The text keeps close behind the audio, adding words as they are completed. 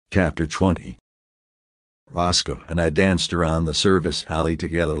Chapter 20. Roscoe and I danced around the service alley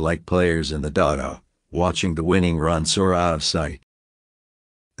together like players in the doghouse, watching the winning run soar out of sight.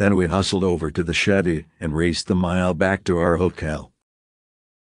 Then we hustled over to the shed and raced the mile back to our hotel.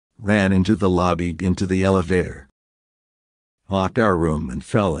 Ran into the lobby, into the elevator. Locked our room and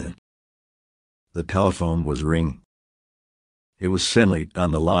fell in. The telephone was ringing. It was Finley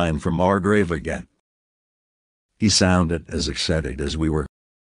on the line from Margrave again. He sounded as excited as we were.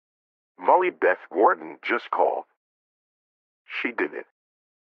 Molly Beth Gordon just called. She did it.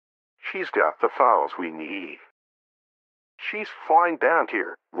 She's got the files we need. She's flying down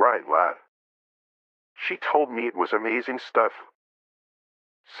here, right, lad. She told me it was amazing stuff.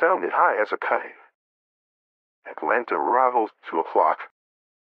 Sounded high as a kite. Atlanta arrivals 2:00.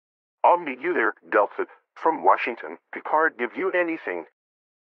 I'll meet you there, Delta, from Washington. Picard give you anything?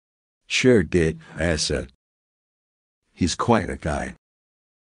 Sure did, I said. He's quite a guy.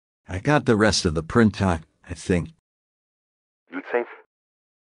 I got the rest of the print out, I think. You think?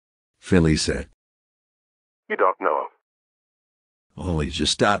 Philly said. You don't know. Only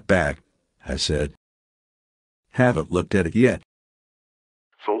just got back, I said. Haven't looked at it yet.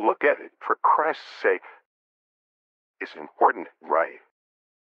 So look at it, for Christ's sake. It's important, right?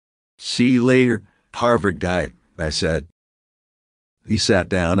 See you later, Harvard guy, I said. He sat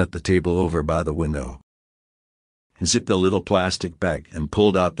down at the table over by the window. He zipped a little plastic bag and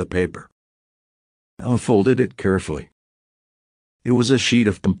pulled out the paper. I unfolded it carefully. It was a sheet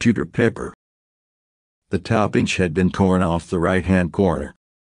of computer paper. The top inch had been torn off the right-hand corner.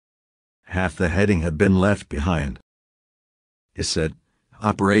 Half the heading had been left behind. It said,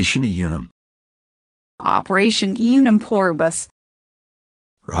 Operation Unum. Operation Unum Pluribus,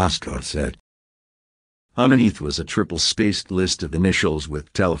 Roscoe said. Underneath was a triple-spaced list of initials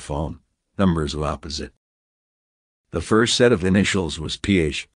with telephone numbers opposite. The first set of initials was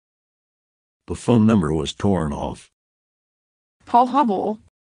PH. The phone number was torn off. Paul Hubble.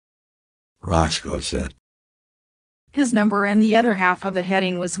 Roscoe said. His number and the other half of the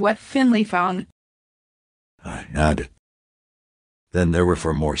heading was what Finley found. I nodded. Then there were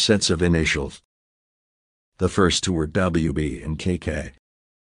 4 more sets of initials. The first 2 were WB and KK.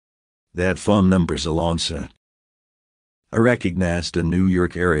 They had phone numbers alongside. I recognized a New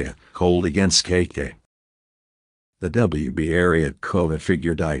York area code against KK. The WB area code I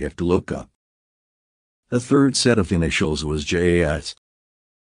figured I'd have to look up. The third set of initials was JAS.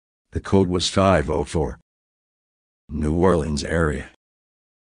 The code was 504. New Orleans area.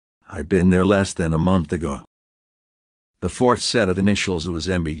 I'd been there less than a month ago. The fourth set of initials was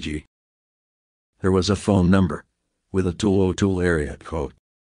MBG. There was a phone number with a 202 area code.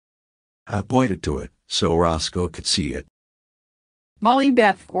 I pointed to it so Roscoe could see it. Molly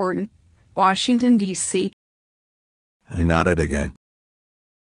Beth Gordon, Washington, D.C. I nodded again.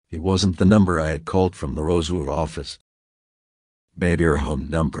 It wasn't the number I had called from the Rosewood office. Maybe her home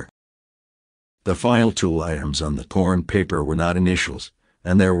number. The final 2 items on the torn paper were not initials,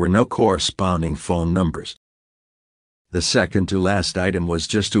 and there were no corresponding phone numbers. The second to last item was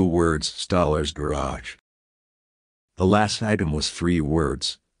just 2 words, Stoller's Garage. The last item was 3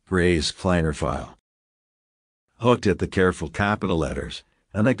 words, Gray's Kleiner File. I looked at the careful capital letters,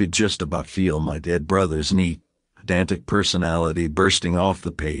 and I could just about feel my dead brother's neat, pedantic personality bursting off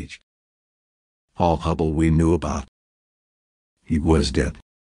the page. Paul Hubble we knew about. He was dead.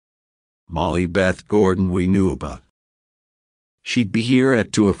 Molly Beth Gordon we knew about. She'd be here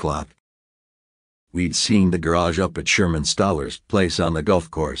at 2:00. We'd seen the garage up at Sherman Stoller's place on the golf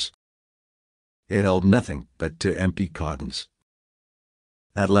course. It held nothing but 2 empty cottons.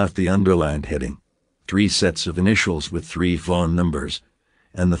 That left the underlined heading, 3 sets of initials with 3 phone numbers,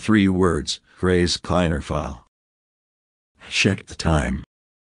 and the 3 words, Gray's Kleiner File. Checked the time.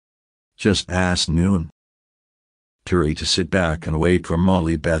 Just past noon. Too to sit back and wait for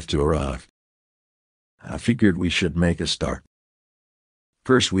Molly Beth to arrive. I figured we should make a start.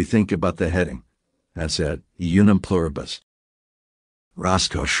 First we think about the heading, I said, Unum Pluribus.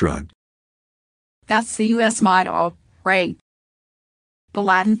 Roscoe shrugged. That's the U.S. motto, right? The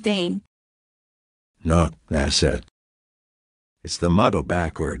Latin thing. No, I said. It's the motto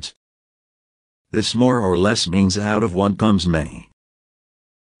backwards. This more or less means out of one comes many.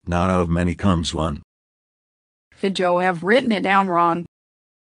 Not out of many comes one. Could Joe have written it down wrong?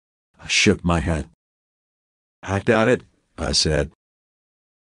 I shook my head. I doubt it, I said.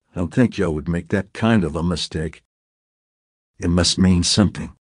 I don't think Joe would make that kind of a mistake. It must mean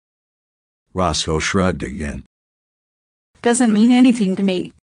something. Roscoe shrugged again. Doesn't mean anything to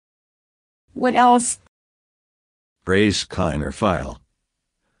me. What else? Gray's Kleiner File,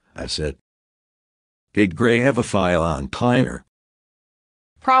 I said. Did Gray have a file on Kleiner?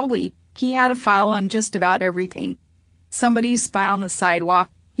 Probably, he had a file on just about everything. Somebody spy on the sidewalk,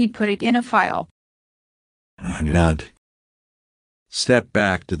 he put it in a file. I nodded. Stepped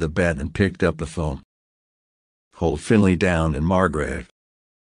back to the bed and picked up the phone. Hold Finley down in Margrave.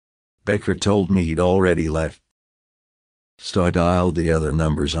 Baker told me he'd already left. So I dialed the other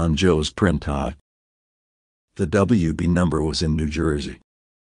numbers on Joe's printout. The WB number was in New Jersey.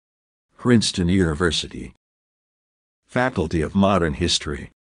 Princeton University. Faculty of Modern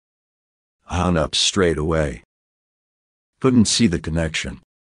History. I hung up straight away. Couldn't see the connection.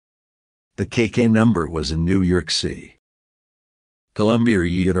 The KK number was in New York City. Columbia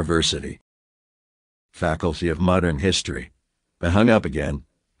University. Faculty of Modern History. I hung up again,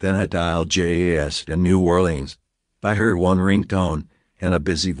 then I dialed JAS in New Orleans. I heard one ringtone and a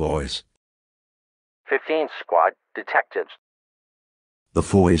busy voice. 15th Squad, detectives. The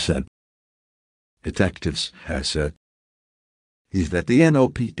voice said. Detectives, I said. Is that the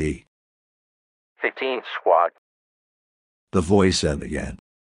NOPD? 15th Squad. The voice said again.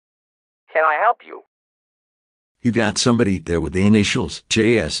 Can I help you? You got somebody there with the initials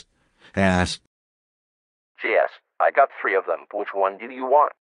JS? I asked. Yes, I got 3 of them. Which one do you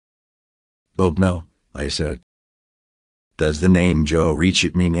want? Oh no, I said. Does the name Joe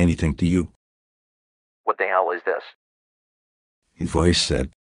Reachit mean anything to you? What the hell is this? His voice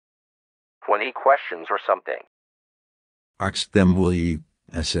said. 20 questions or something. Ask them, will you?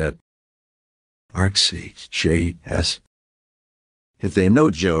 I said. JS. If they know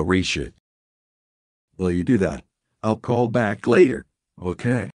Joe Reachit. Will you do that? I'll call back later,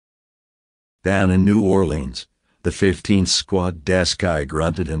 okay? Down in New Orleans, the 15th Squad desk guy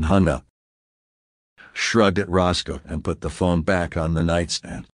grunted and hung up. Shrugged at Roscoe and put the phone back on the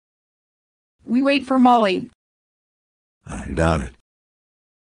nightstand. We wait for Molly. I doubted.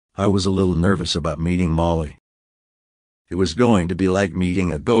 I was a little nervous about meeting Molly. It was going to be like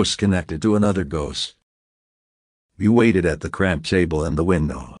meeting a ghost connected to another ghost. We waited at the cramped table in the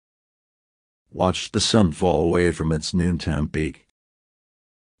window. Watched the sun fall away from its noontime peak.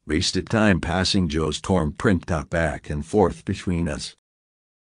 Wasted time passing Joe's torn printout back and forth between us.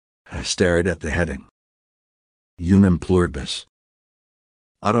 I stared at the heading. Unum pluribus.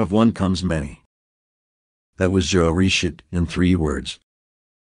 Out of one comes many. That was Joe Reachit in 3 words.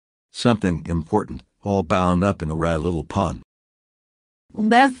 Something important, all bound up in a wry little pun.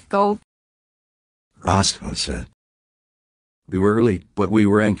 Let's go. Roscoe said. We were early, but we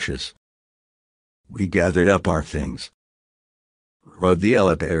were anxious. We gathered up our things. Rode the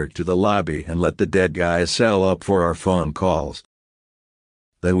elevator to the lobby and let the dead guy settle up for our phone calls.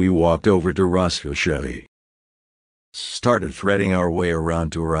 Then we walked over to Roscoe's Chevy. Started threading our way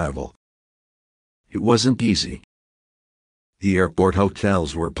around to arrival. It wasn't easy. The airport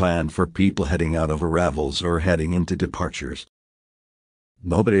hotels were planned for people heading out of arrivals or heading into departures.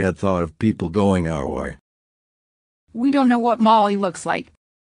 Nobody had thought of people going our way. We don't know what Molly looks like.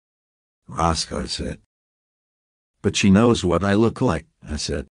 Roscoe said. But she knows what I look like, I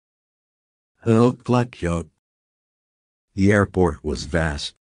said. I look like you. The airport was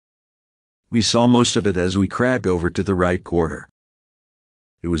vast. We saw most of it as we crabbed over to the right quarter.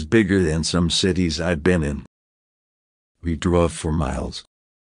 It was bigger than some cities I'd been in. We drove for miles.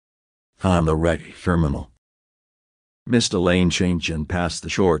 Found the right terminal. Missed a lane change and passed the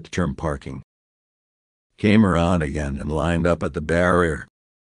short-term parking. Came around again and lined up at the barrier.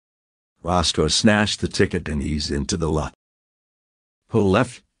 Roscoe snatched the ticket and eased into the lot. Pull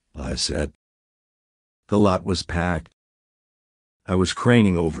left, I said. The lot was packed. I was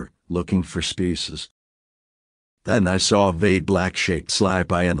craning over, looking for spaces. Then I saw a vague black shape slide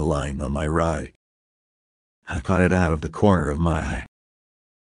by in the line on my right. I caught it out of the corner of my eye.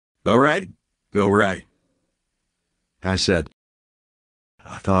 Go right, I said.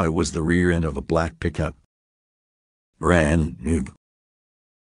 I thought it was the rear end of a black pickup. Brand new.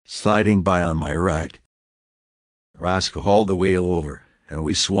 Sliding by on my right. Roscoe hauled the wheel over, and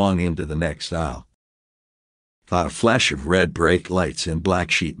we swung into the next aisle. Thought a flash of red brake lights in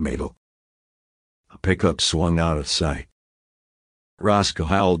black sheet metal. A pickup swung out of sight. Roscoe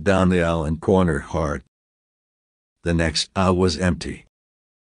howled down the aisle and cornered hard. The next aisle was empty.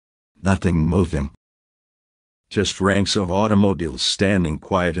 Nothing moving. Just ranks of automobiles standing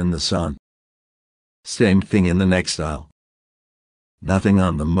quiet in the sun. Same thing in the next aisle. Nothing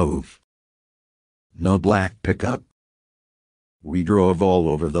on the move. No black pickup. We drove all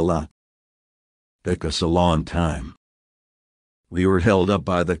over the lot. Took us a long time. We were held up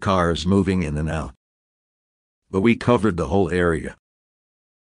by the cars moving in and out. But we covered the whole area.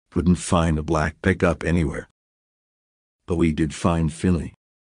 Couldn't find a black pickup anywhere. But we did find Finley.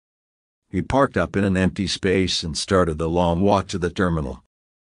 He parked up in an empty space and started the long walk to the terminal.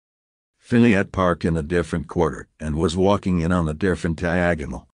 Philly had parked in a different quarter and was walking in on a different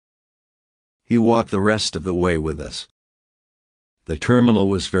diagonal. He walked the rest of the way with us. The terminal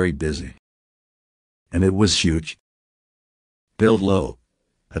was very busy. And it was huge. Built low,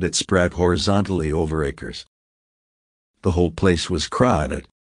 and it spread horizontally over acres. The whole place was crowded.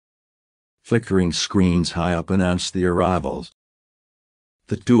 Flickering screens high up announced the arrivals.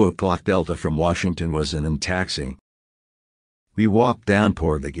 The 2 o'clock Delta from Washington was in and taxiing. We walked down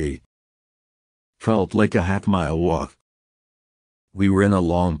toward the gate. Felt like a half-mile walk. We were in a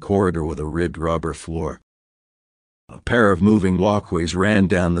long corridor with a ribbed rubber floor. A pair of moving walkways ran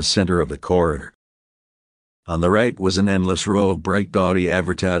down the center of the corridor. On the right was an endless row of bright gaudy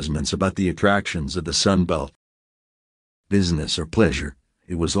advertisements about the attractions of the Sun Belt. Business or pleasure,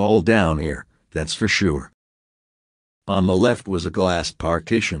 it was all down here, that's for sure. On the left was a glass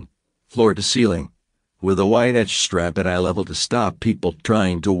partition, floor to ceiling, with a white edge strap at eye level to stop people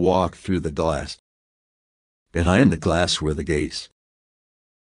trying to walk through the glass. Behind the glass were the gates.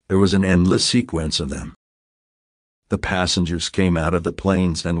 There was an endless sequence of them. The passengers came out of the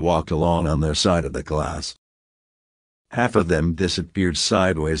planes and walked along on their side of the glass. Half of them disappeared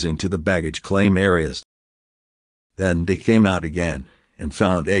sideways into the baggage claim areas. Then they came out again and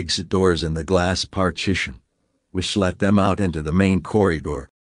found exit doors in the glass partition, which let them out into the main corridor.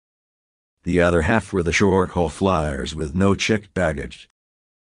 The other half were the short-haul flyers with no checked baggage.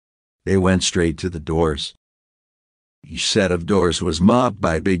 They went straight to the doors. Each set of doors was mobbed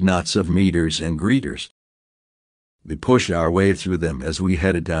by big knots of meters and greeters. We pushed our way through them as we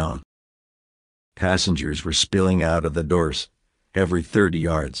headed down. Passengers were spilling out of the doors, every 30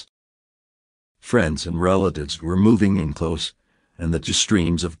 yards. Friends and relatives were moving in close, and the two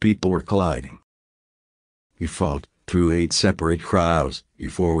streams of people were colliding. We fought through 8 separate crowds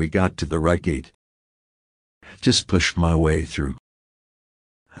before we got to the right gate. Just pushed my way through.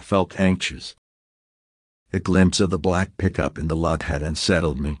 I felt anxious. A glimpse of the black pickup in the lot had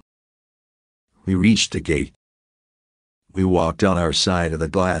unsettled me. We reached the gate. We walked on our side of the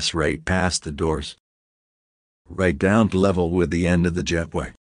glass right past the doors, right down to level with the end of the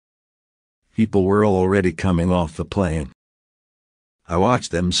jetway. People were already coming off the plane. I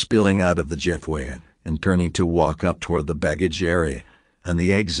watched them spilling out of the jetway and turning to walk up toward the baggage area and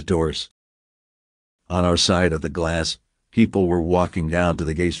the exit doors. On our side of the glass, people were walking down to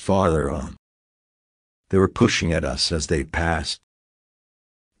the gates farther on. They were pushing at us as they passed.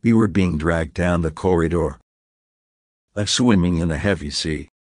 We were being dragged down the corridor, like swimming in a heavy sea.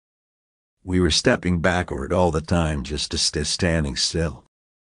 We were stepping backward all the time just to stay standing still.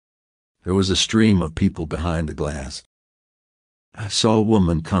 There was a stream of people behind the glass. I saw a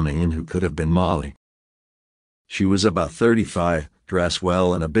woman coming in who could have been Molly. She was about 35, dressed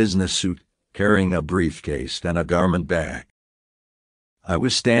well in a business suit, carrying a briefcase and a garment bag. I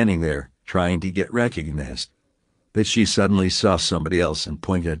was standing there, trying to get recognized, but she suddenly saw somebody else and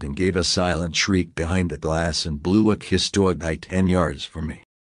pointed and gave a silent shriek behind the glass and blew a kiss to a guy 10 yards from me.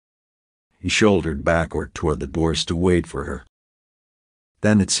 He shouldered backward toward the doors to wait for her.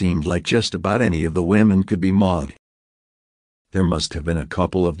 Then it seemed like just about any of the women could be Molly. There must have been a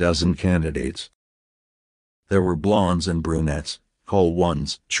couple of dozen candidates. There were blondes and brunettes, tall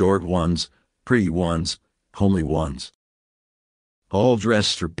ones, short ones, pretty ones, homely ones. All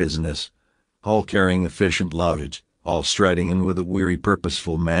dressed for business, all carrying efficient luggage, all striding in with a weary,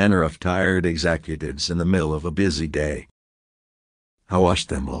 purposeful manner of tired executives in the middle of a busy day. I watched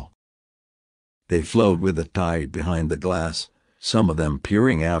them all. They flowed with the tide behind the glass, some of them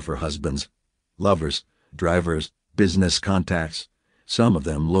peering out for husbands, lovers, drivers, business contacts, some of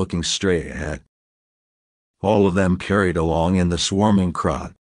them looking straight ahead. All of them carried along in the swarming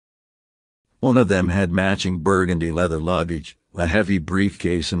crowd. One of them had matching burgundy leather luggage, a heavy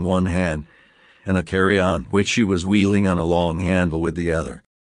briefcase in one hand, and a carry-on which she was wheeling on a long handle with the other.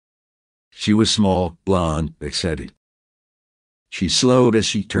 She was small, blonde, excited. She slowed as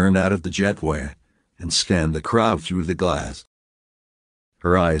she turned out of the jetway and scanned the crowd through the glass.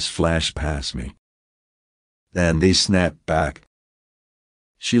 Her eyes flashed past me. Then they snapped back.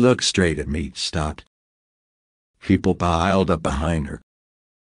 She looked straight at me, stopped. People piled up behind her.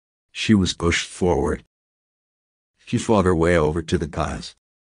 She was pushed forward. She fought her way over to the glass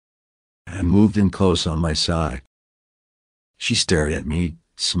and moved in close on my side. She stared at me,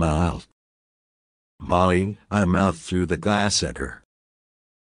 smiled. "Molly," I mouthed through the glass at her.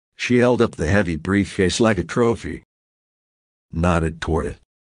 She held up the heavy briefcase like a trophy, nodded toward it,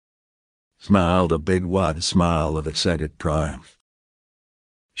 smiled a big wide smile of excited triumph.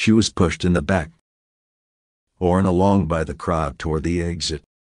 She was pushed in the back, borne along by the crowd toward the exit.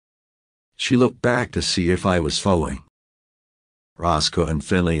 She looked back to see if I was following. Roscoe and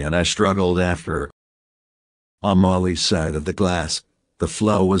Finley and I struggled after her. On Molly's side of the glass, the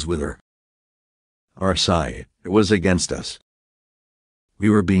flow was with her. Our side, it was against us. We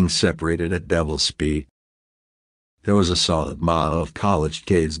were being separated at devil speed. There was a solid mile of college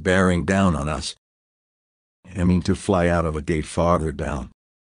kids bearing down on us, aiming to fly out of a gate farther down.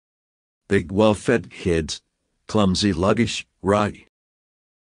 Big, well-fed kids, clumsy, luggage, ruddy.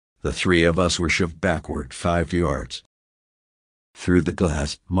 The three of us were shoved backward 5 yards. Through the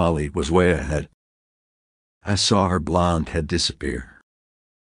glass, Molly was way ahead. I saw her blonde head disappear.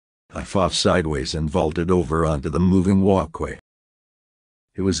 I fought sideways and vaulted over onto the moving walkway.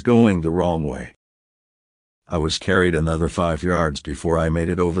 It was going the wrong way. I was carried another 5 yards before I made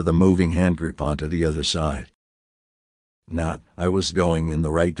it over the moving hand grip onto the other side. Now, I was going in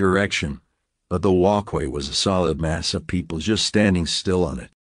the right direction, but the walkway was a solid mass of people just standing still on it.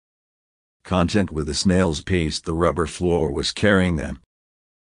 Content with a snail's pace, the rubber floor was carrying them.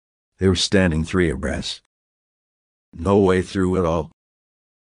 They were standing 3 abreast. No way through at all.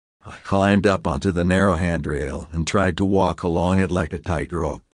 I climbed up onto the narrow handrail and tried to walk along it like a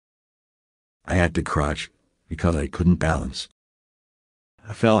tightrope. I had to crouch because I couldn't balance.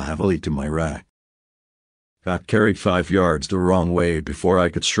 I fell heavily to my right. Got carried 5 yards the wrong way before I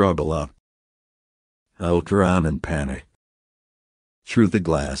could struggle up. I looked around in panic. Through the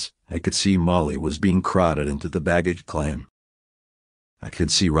glass, I could see Molly was being crowded into the baggage claim. I could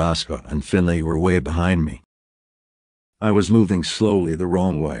see Roscoe and Finley were way behind me. I was moving slowly the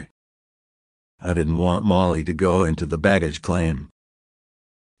wrong way. I didn't want Molly to go into the baggage claim.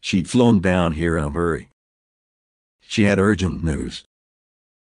 She'd flown down here in a hurry. She had urgent news.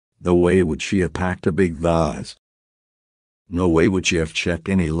 No way would she have packed a big vase. No way would she have checked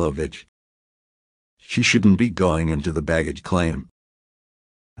any luggage. She shouldn't be going into the baggage claim.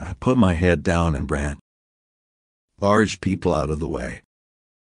 I put my head down and ran. Large people out of the way.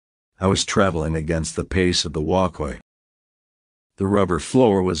 I was traveling against the pace of the walkway. The rubber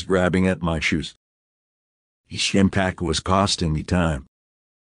floor was grabbing at my shoes. Each impact was costing me time.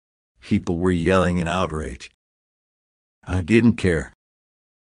 People were yelling in outrage. I didn't care.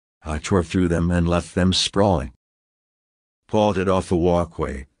 I tore through them and left them sprawling. Vaulted off the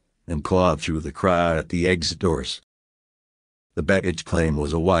walkway and clawed through the crowd at the exit doors. The baggage claim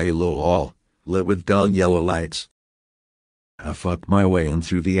was a wide low hall, lit with dull yellow lights. I fought my way in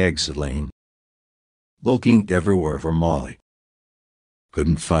through the exit lane, looking everywhere for Molly.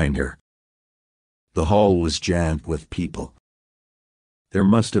 Couldn't find her. The hall was jammed with people. There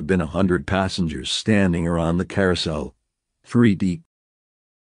must have been 100 passengers standing around the carousel, 3 deep.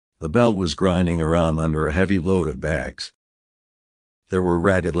 The belt was grinding around under a heavy load of bags. There were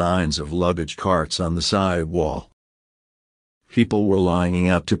ragged lines of luggage carts on the side wall. People were lining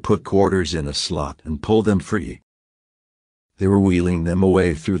up to put quarters in a slot and pull them free. They were wheeling them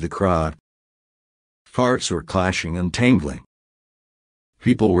away through the crowd. Carts were clashing and tangling.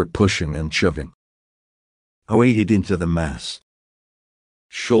 People were pushing and shoving. I waded into the mass,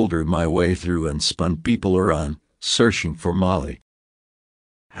 shouldered my way through and spun people around, searching for Molly.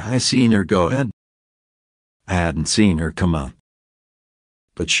 I seen her go in. I hadn't seen her come out.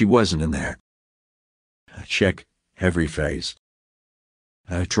 But she wasn't in there. I checked every face.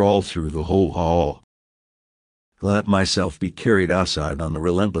 I trawled through the whole hall. Let myself be carried outside on the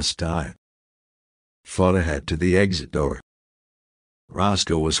relentless tide. Fought ahead to the exit door.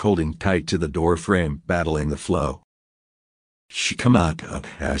 Roscoe was holding tight to the door frame, battling the flow. She come out,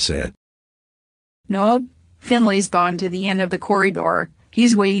 I said. No, Finley's gone to the end of the corridor.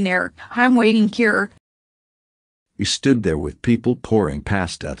 He's waiting there. I'm waiting here. We stood there with people pouring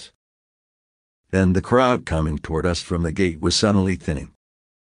past us. Then the crowd coming toward us from the gate was suddenly thinning.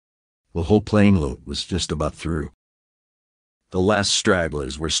 The whole plane load was just about through. The last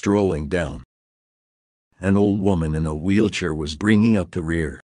stragglers were strolling down. An old woman in a wheelchair was bringing up the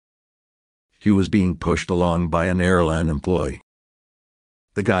rear. She was being pushed along by an airline employee.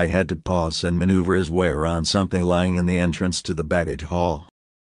 The guy had to pause and maneuver his way around something lying in the entrance to the baggage hall.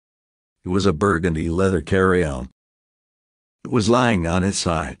 It was a burgundy leather carry-on. It was lying on its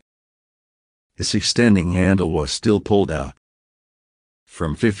side. Its extending handle was still pulled out.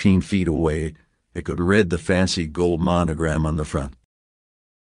 From 15 feet away, it could read the fancy gold monogram on the front.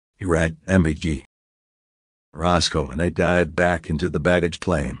 He read MBG. Roscoe and I dived back into the baggage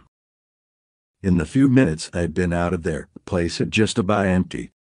claim. In the few minutes I'd been out of there, the place had just about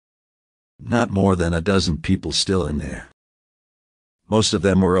emptied. Not more than a dozen people still in there. Most of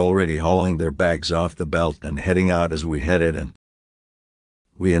them were already hauling their bags off the belt and heading out as we headed in.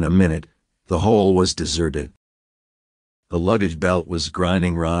 In a minute, the hall was deserted. The luggage belt was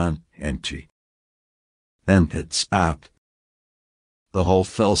grinding round, empty. Then it stopped. The whole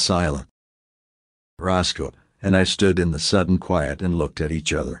fell silent. Roscoe and I stood in the sudden quiet and looked at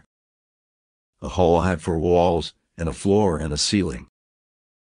each other. The hall had 4 walls, and a floor and a ceiling.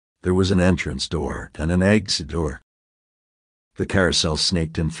 There was an entrance door and an exit door. The carousel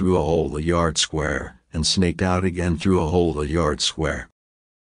snaked in through a hole a yard square, and snaked out again through a hole a yard square.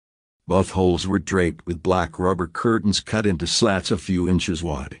 Both holes were draped with black rubber curtains cut into slats a few inches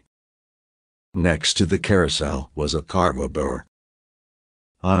wide. Next to the carousel was a cargo door.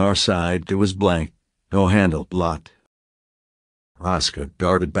 On our side it was blank, no handle, locked. Roscoe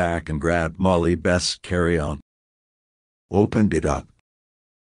darted back and grabbed Molly Beth's carry-on. Opened it up.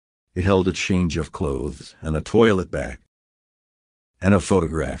 It held a change of clothes and a toilet bag. And a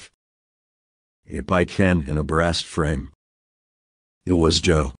photograph. A bike hand in a brass frame. It was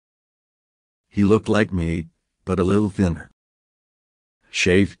Joe. He looked like me, but a little thinner.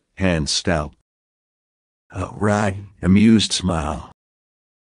 Shaved, hands stout. A wry, amused smile.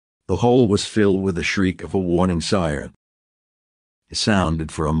 The hole was filled with the shriek of a warning siren. It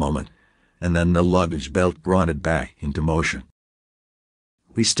sounded for a moment, and then the luggage belt brought it back into motion.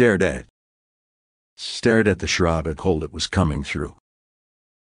 We stared at the shrouded hole it was coming through.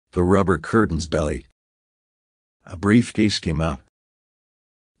 The rubber curtains bellied. A briefcase came out.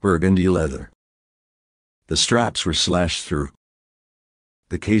 Burgundy leather. The straps were slashed through.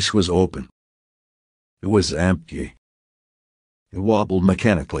 The case was open. It was empty. It wobbled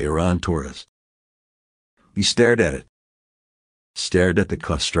mechanically around toward us. We stared at it. Stared at the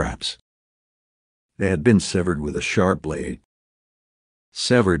cuff straps. They had been severed with a sharp blade.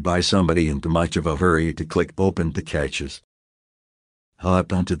 Severed by somebody in too much of a hurry to click open the catches.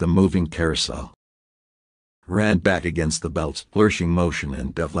 Hopped onto the moving carousel. Ran back against the belt's lurching motion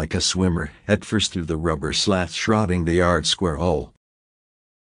and dove like a swimmer headfirst through the rubber slats shrouding the yard square hole.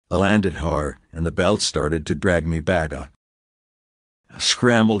 I landed hard, and the belt started to drag me back up. I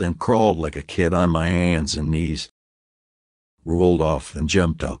scrambled and crawled like a kid on my hands and knees. Rolled off and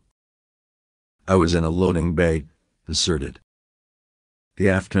jumped up. I was in a loading bay, deserted. The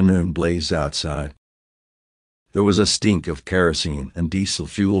afternoon blazed outside. There was a stink of kerosene and diesel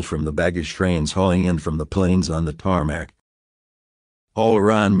fuel from the baggage trains hauling in from the planes on the tarmac. All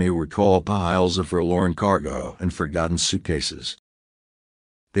around me were tall piles of forlorn cargo and forgotten suitcases.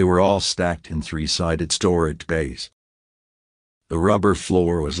 They were all stacked in 3-sided storage bays. The rubber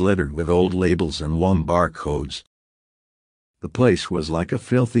floor was littered with old labels and long barcodes. The place was like a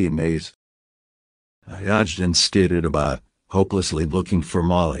filthy maze. I dodged and skidded about, hopelessly looking for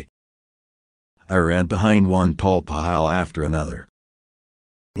Molly. I ran behind one tall pile after another.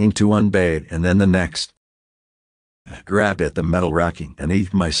 Into one bay and then the next. I grabbed at the metal racking and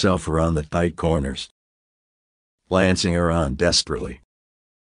heaved myself around the tight corners. Glancing around desperately.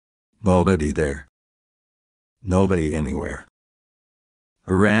 Nobody there. Nobody anywhere.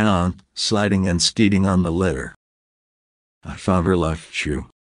 I ran on, sliding and skidding on the litter. I found her left shoe.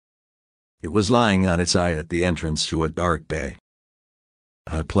 It was lying on its eye at the entrance to a dark bay.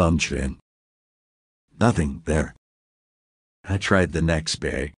 I plunged in. Nothing there. I tried the next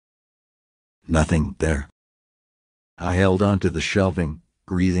bay. Nothing there. I held onto the shelving,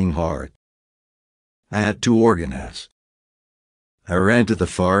 breathing hard. I had to organize. I ran to the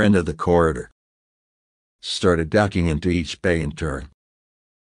far end of the corridor. Started ducking into each bay in turn.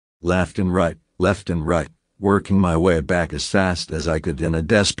 Left and right, working my way back as fast as I could in a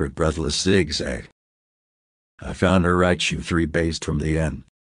desperate, breathless zigzag. I found her right shoe 3 bays from the end.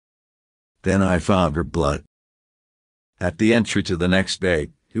 Then I found her blood. At the entry to the next bay,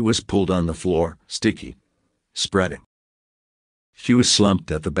 it was pulled on the floor, sticky, spreading. She was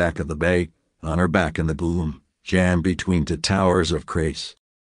slumped at the back of the bay, on her back in the gloom, jammed between 2 towers of crates.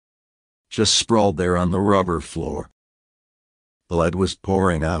 Just sprawled there on the rubber floor. Blood was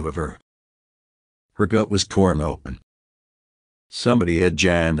pouring out of her. Her gut was torn open. Somebody had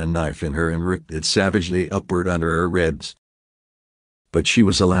jammed a knife in her and ripped it savagely upward under her ribs. But she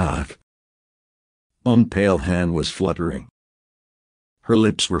was alive. One pale hand was fluttering. Her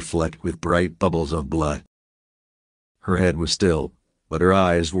lips were flecked with bright bubbles of blood. Her head was still, but her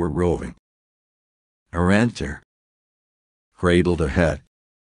eyes were roving. I ran to her. Cradled her head.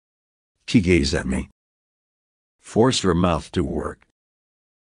 She gazed at me. Forced her mouth to work.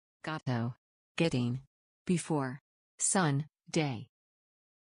 Gato. Getting. Before. Sun. Day.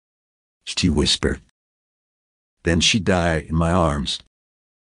 She whispered. Then she died in my arms.